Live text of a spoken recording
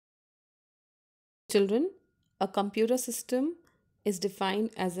Children, a computer system is defined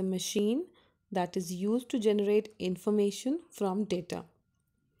as a machine that is used to generate information from data.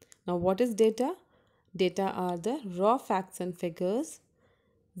 Now, what is data? Data are the raw facts and figures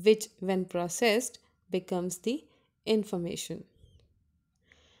which, when processed, becomes the information.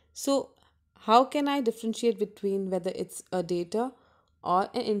 So, how can I differentiate between whether it's a data or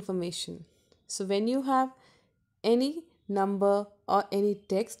an information? So, when you have any number or any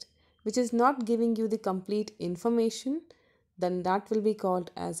text which is not giving you the complete information, then that will be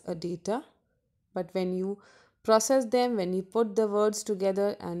called as a data. But when you process them, when you put the words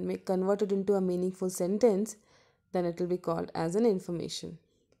together and make convert it into a meaningful sentence, then it will be called as an information.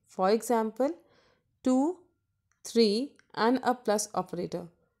 For example, 2, 3 and a plus operator,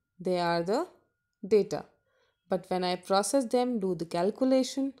 they are the data. But when I process them, do the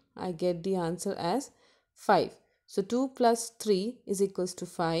calculation, I get the answer as 5. So 2 plus 3 is equals to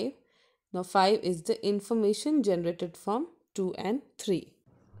 5. Now 5 is the information generated from 2 and 3.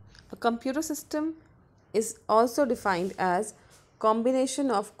 A computer system is also defined as combination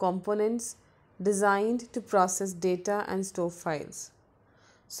of components designed to process data and store files.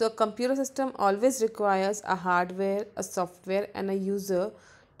 So a computer system always requires a hardware, a software and a user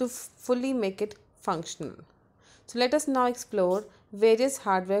to fully make it functional. So let us now explore various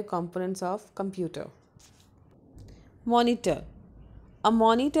hardware components of computer. Monitor. A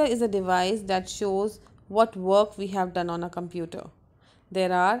monitor is a device that shows what work we have done on a computer.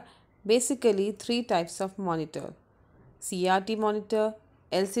 There are basically three types of monitor: CRT monitor,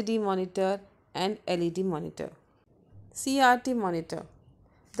 LCD monitor, and LED monitor. CRT monitor.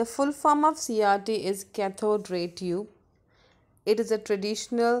 The full form of CRT is cathode ray tube. It is a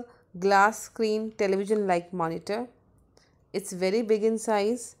traditional glass screen television like monitor. It's very big in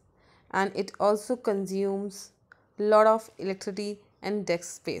size and it also consumes a lot of electricity and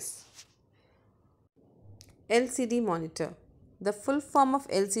desk space. LCD monitor. The full form of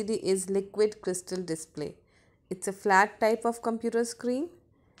LCD is liquid crystal display. It's a flat type of computer screen.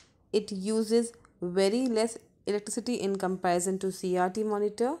 It uses very less electricity in comparison to CRT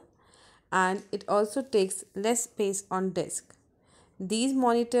monitor and it also takes less space on desk. These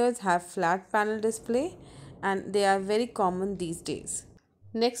monitors have flat panel display and they are very common these days.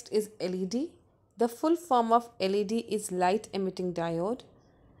 Next is LED. The full form of LED is light emitting diode.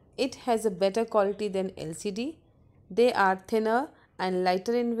 It has a better quality than LCD. They are thinner and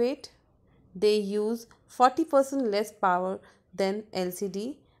lighter in weight. They use 40% less power than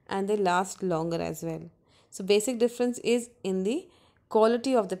LCD and they last longer as well. So basic difference is in the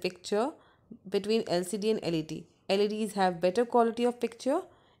quality of the picture between LCD and LED. LEDs have better quality of picture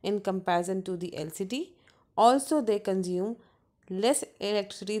in comparison to the LCD. Also they consume less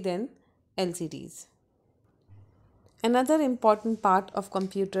electricity than LCDs. Another important part of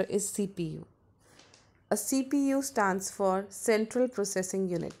computer is CPU. A CPU stands for Central Processing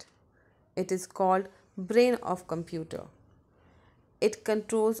Unit. It is called brain of computer. It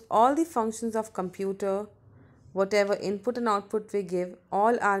controls all the functions of computer. Whatever input and output we give,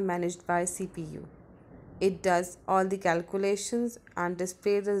 all are managed by CPU. It does all the calculations and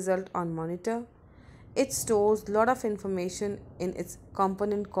displays the result on monitor. It stores lot of information in its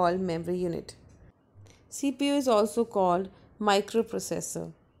component called memory unit. CPU is also called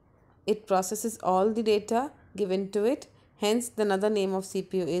microprocessor. It processes all the data given to it, hence the another name of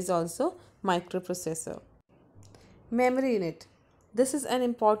CPU is also microprocessor. Memory unit. This is an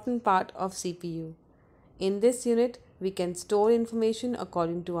important part of CPU. In this unit, we can store information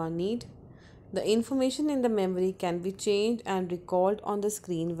according to our need. The information in the memory can be changed and recalled on the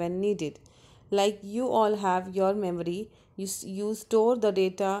screen when needed. Like you all have your memory, you store the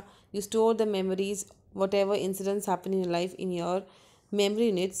data, you store the memories, whatever incidents happen in your life in your memory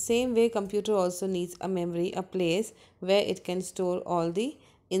unit. Same way computer also needs a memory, a place where it can store all the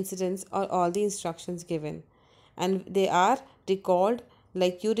incidents or all the instructions given. And they are recalled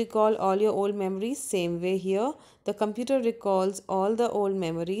like you recall all your old memories. Same way here, the computer recalls all the old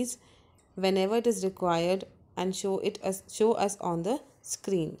memories whenever it is required and show us on the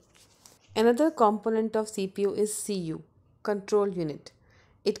screen. Another component of CPU is CU, control unit.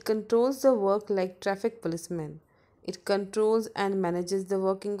 It controls the work like traffic policeman. It controls and manages the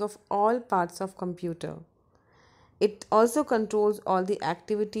working of all parts of computer. It also controls all the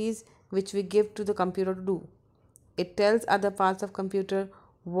activities which we give to the computer to do. It tells other parts of computer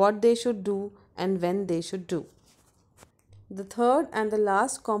what they should do and when they should do. The third and the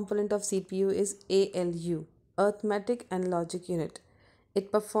last component of CPU is ALU, Arithmetic and Logic Unit. It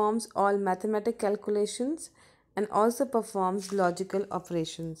performs all mathematical calculations and also performs logical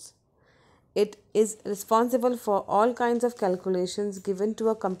operations. It is responsible for all kinds of calculations given to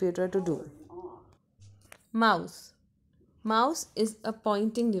a computer to do. Mouse. Mouse is a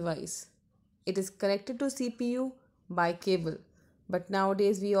pointing device. It is connected to CPU by cable. But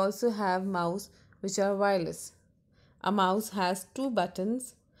nowadays we also have mouse which are wireless. A mouse has two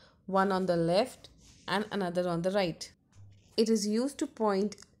buttons, one on the left and another on the right. It is used to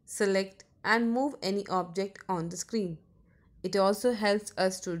point, select and move any object on the screen. It also helps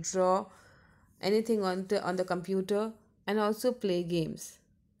us to draw anything on the computer and also play games.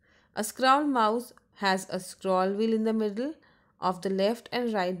 A scroll mouse has a scroll wheel in the middle of the left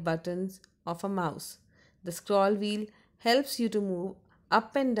and right buttons of a mouse. The scroll wheel helps you to move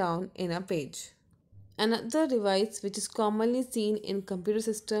up and down in a page. Another device which is commonly seen in computer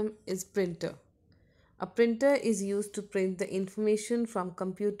system is printer. A printer is used to print the information from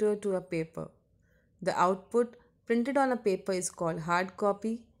computer to a paper. The output printed on a paper is called hard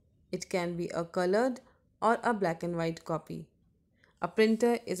copy. It can be a colored or a black and white copy. A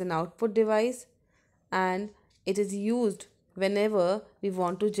printer is an output device and it is used whenever we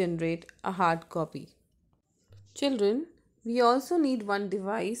want to generate a hard copy. Children, we also need one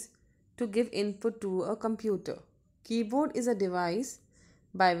device to give input to a computer. Keyboard is a device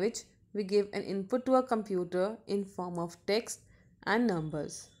by which we give an input to a computer in form of text and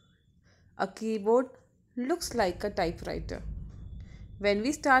numbers. A keyboard looks like a typewriter. When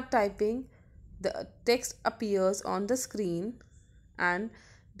we start typing, the text appears on the screen and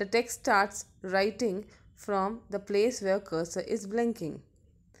the text starts writing from the place where cursor is blinking.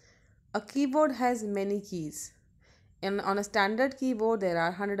 A keyboard has many keys. On a standard keyboard, there are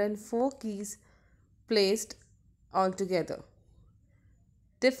 104 keys placed altogether.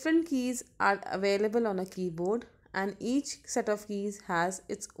 Different keys are available on a keyboard and each set of keys has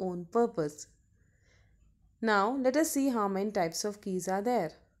its own purpose. Now let us see how many types of keys are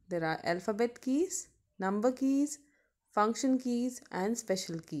there. There are alphabet keys, number keys, function keys and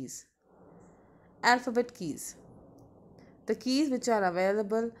special keys. Alphabet keys. The keys which are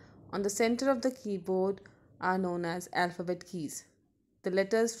available on the center of the keyboard are known as alphabet keys. The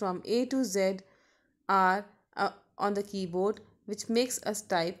letters from A to Z are on the keyboard, which makes us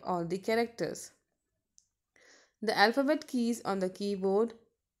type all the characters. The alphabet keys on the keyboard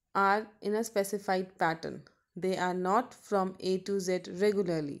are in a specified pattern. They are not from A to Z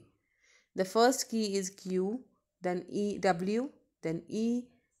regularly. The first key is Q, then W, then E,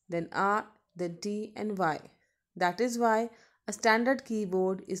 then R, then T and Y. That is why a standard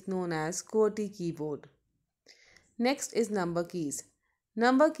keyboard is known as QWERTY keyboard. Next is number keys.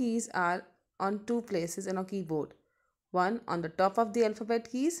 Number keys are on two places on a keyboard. One on the top of the alphabet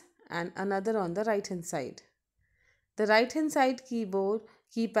keys and another on the right hand side. The right hand side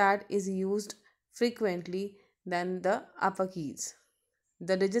keypad is used frequently than the upper keys.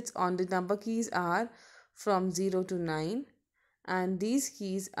 The digits on the number keys are from 0 to 9 and these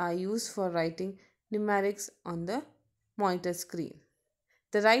keys are used for writing numerics on the monitor screen.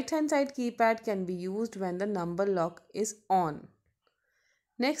 The right hand side keypad can be used when the number lock is on.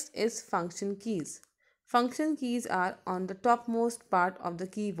 Next is function keys. Function keys are on the topmost part of the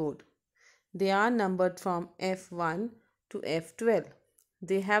keyboard. They are numbered from F1 to F12.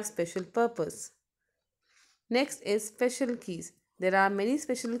 They have special purpose. Next is special keys. There are many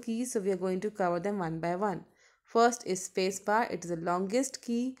special keys, so we are going to cover them one by one. First is spacebar. It is the longest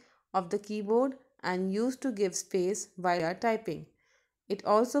key of the keyboard and used to give space while typing. It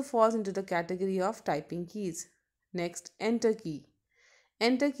also falls into the category of typing keys. Next, enter key.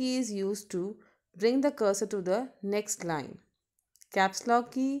 Enter key is used to bring the cursor to the next line. Caps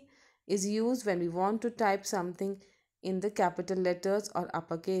lock key is used when we want to type something in the capital letters or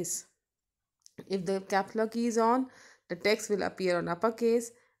uppercase. If the caps lock key is on, the text will appear on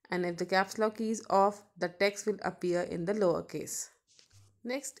uppercase, and if the caps lock key is off, the text will appear in the lowercase.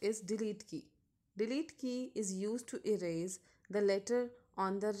 Next is delete key. Delete key is used to erase the letter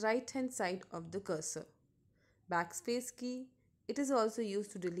on the right hand side of the cursor. Backspace key, it is also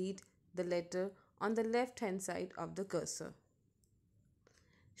used to delete the letter on the left hand side of the cursor.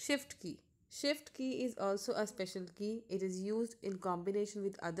 Shift key. Shift key is also a special key. It is used in combination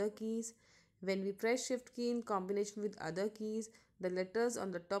with other keys. When we press shift key in combination with other keys, the letters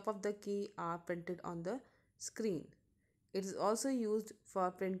on the top of the key are printed on the screen. It is also used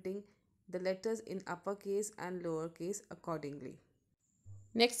for printing the letters in uppercase and lowercase accordingly.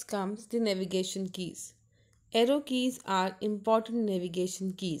 Next comes the navigation keys. Arrow keys are important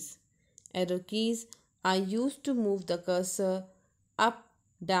navigation keys. Arrow keys are used to move the cursor up,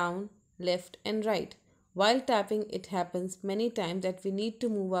 down, left and right. While tapping, it happens many times that we need to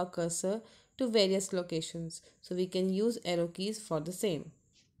move our cursor to various locations, so we can use arrow keys for the same.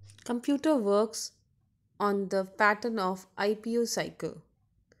 Computer works on the pattern of IPO cycle.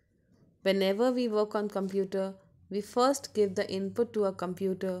 Whenever we work on computer, we first give the input to a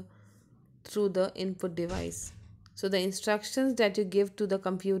computer through the input device. So the instructions that you give to the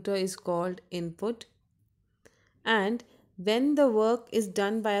computer is called input, and when the work is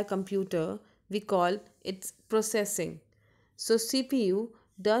done by a computer, we call it processing. So CPU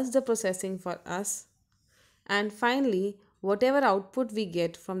does the processing for us, and finally whatever output we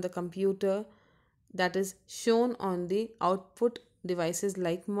get from the computer, that is shown on the output devices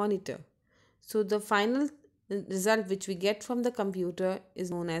like monitor. So the final result which we get from the computer is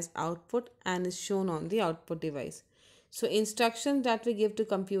known as output and is shown on the output device. So instruction that we give to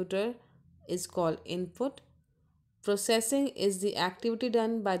computer is called input. Processing is the activity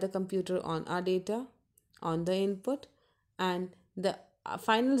done by the computer on our data, on the input, and the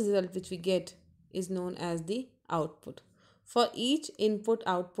final result which we get is known as the output. For each input,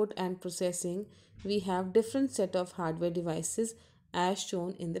 output, and processing, we have different set of hardware devices as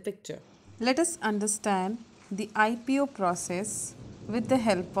shown in the picture. Let us understand the IPO process with the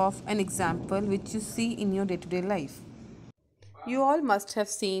help of an example which you see in your day-to-day life. You all must have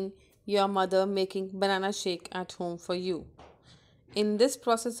seen your mother making banana shake at home for you. In this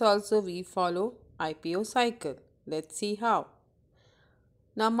process also we follow IPO cycle. Let's see how.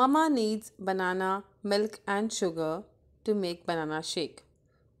 Now mama needs banana, milk and sugar to make banana shake.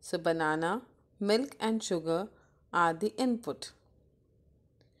 So banana, milk and sugar are the input.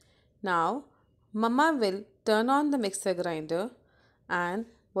 Now mama will turn on the mixer grinder and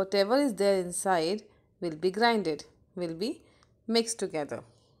whatever is there inside will be grinded, will be mixed together.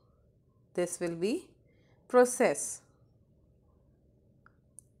 This will be process.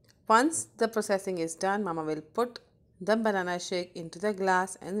 Once the processing is done, mama will put the banana shake into the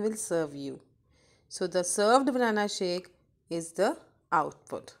glass and will serve you. So the served banana shake is the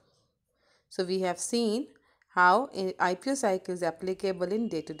output. So we have seen how IPO cycle is applicable in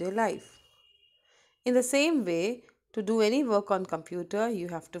day-to-day life. In the same way, to do any work on computer, you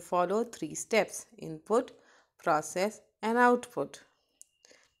have to follow 3 steps: input, process and output.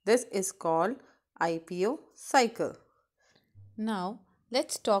 This is called IPO cycle. Now,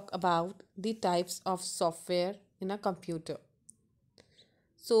 let's talk about the types of software in a computer.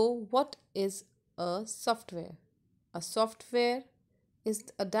 So, what is a software? A software is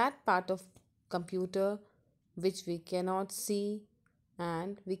that part of computer which we cannot see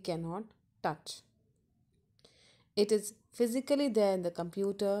and we cannot touch. It is physically there in the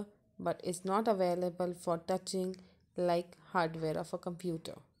computer but is not available for touching like hardware of a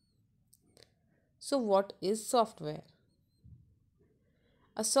computer. So, what is software?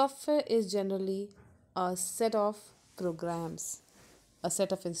 A software is generally a set of programs, a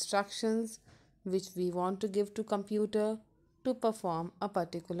set of instructions which we want to give to computer to perform a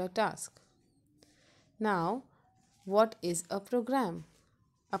particular task. Now, what is a program?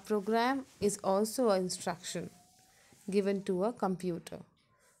 A program is also an instruction given to a computer.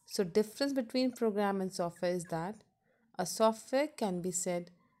 So, difference between program and software is that a software can be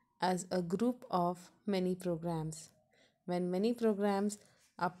said as a group of many programs. When many programs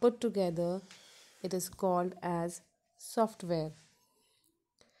are put together, it is called as software.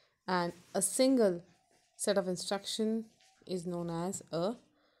 And a single set of instruction is known as a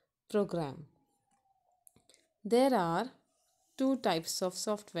program. There are 2 types of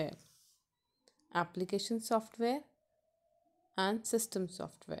software: application software and system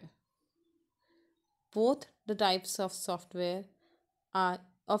software. Both the types of software are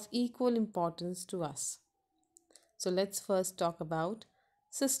of equal importance to us. So let's first talk about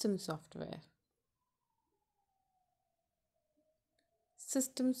system software.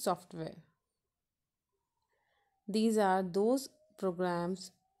 System software. These are those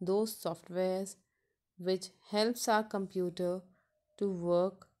programs, those softwares which helps our computer to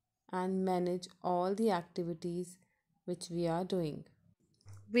work and manage all the activities which we are doing.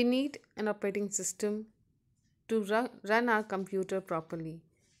 We need an operating system to run our computer properly.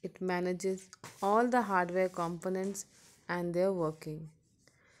 It manages all the hardware components and their working.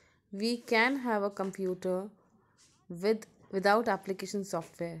 We can have a computer without application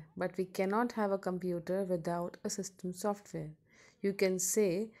software, but we cannot have a computer without a system software. You can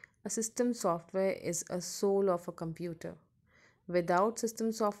say a system software is a soul of a computer. Without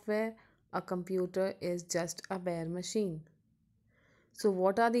system software, a computer is just a bare machine. So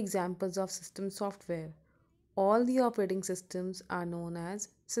what are the examples of system software? All the operating systems are known as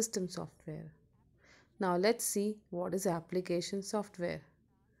system software. Now let's see what is application software.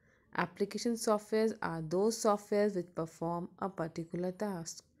 Application softwares are those softwares which perform a particular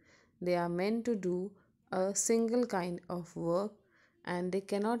task. They are meant to do a single kind of work and they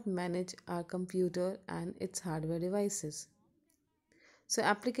cannot manage our computer and its hardware devices. So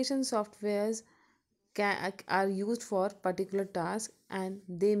application softwares are used for particular tasks and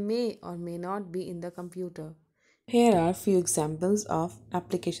they may or may not be in the computer. Here are few examples of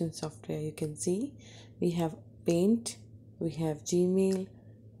application software. You can see we have Paint, we have Gmail,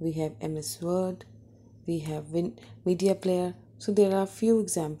 we have MS Word, we have Media Player. So there are few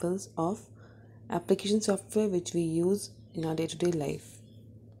examples of application software which we use in our day-to-day life.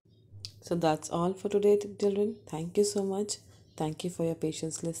 So that's all for today, children. Thank you so much. Thank you for your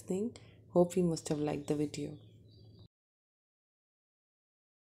patience listening. Hope you must have liked the video.